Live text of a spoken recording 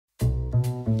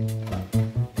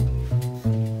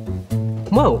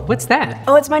Whoa, what's that?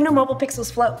 Oh, it's my new Mobile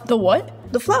Pixels Float. The what?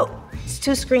 The Float. It's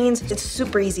 2 screens, it's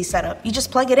super easy setup. You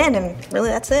just plug it in and really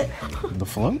that's it. The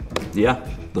float? Yeah,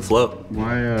 the float.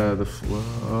 Why, the float?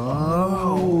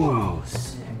 Oh,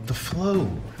 the float.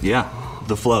 Yeah,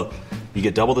 the float. You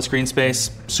get double the screen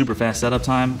space, super fast setup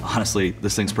time. Honestly,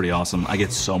 this thing's pretty awesome. I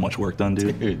get so much work done,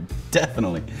 dude. Dude,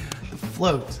 definitely. The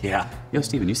float. Yeah. Yo,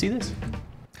 Steven, you see this?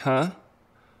 Huh?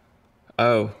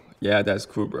 Oh, yeah, that's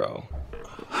cool, bro.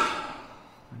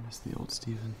 I miss the old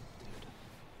Steven.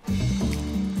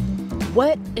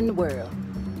 What in the world?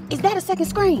 Is that a second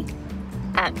screen?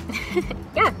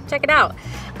 Yeah, check it out.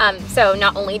 So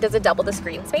not only does it double the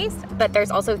screen space, but there's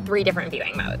also 3 different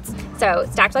viewing modes. So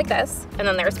stacked like this, and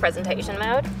then there's presentation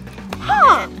mode.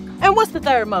 Huh? And what's the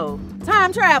third mode?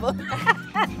 Time travel.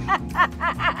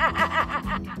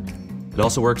 It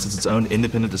also works as its own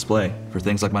independent display for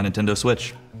things like my Nintendo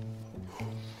Switch.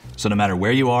 So no matter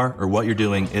where you are or what you're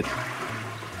doing, it...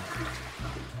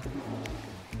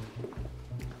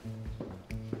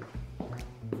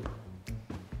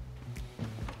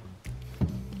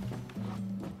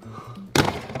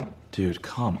 Dude,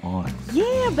 come on.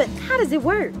 Yeah, but how does it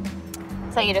work?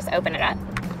 So you just open it up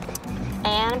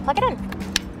and plug it in.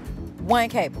 One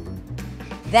cable.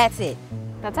 That's it.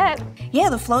 That's it. Yeah,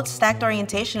 the Float's stacked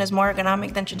orientation is more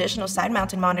ergonomic than traditional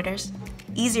side-mounted monitors.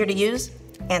 Easier to use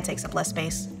and takes up less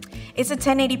space. It's a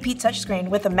 1080p touchscreen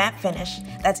with a matte finish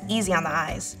that's easy on the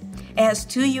eyes. It has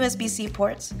 2 USB-C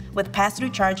ports with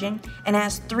pass-through charging and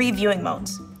has 3 viewing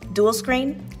modes: dual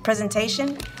screen,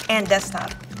 presentation, and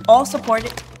desktop. All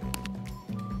supported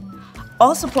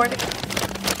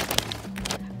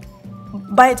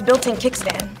by its built-in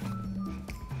kickstand.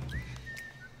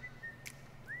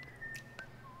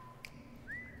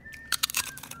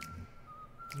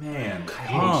 Man,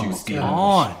 come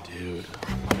on, dude.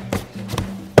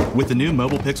 With the new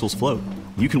Mobile Pixels Float,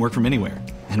 you can work from anywhere,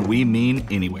 and we mean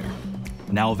anywhere.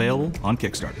 Now available on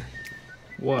Kickstarter.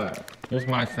 What? It's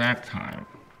my snack time.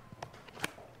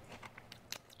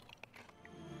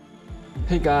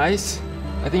 Hey guys,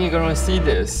 I think you're gonna see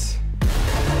this.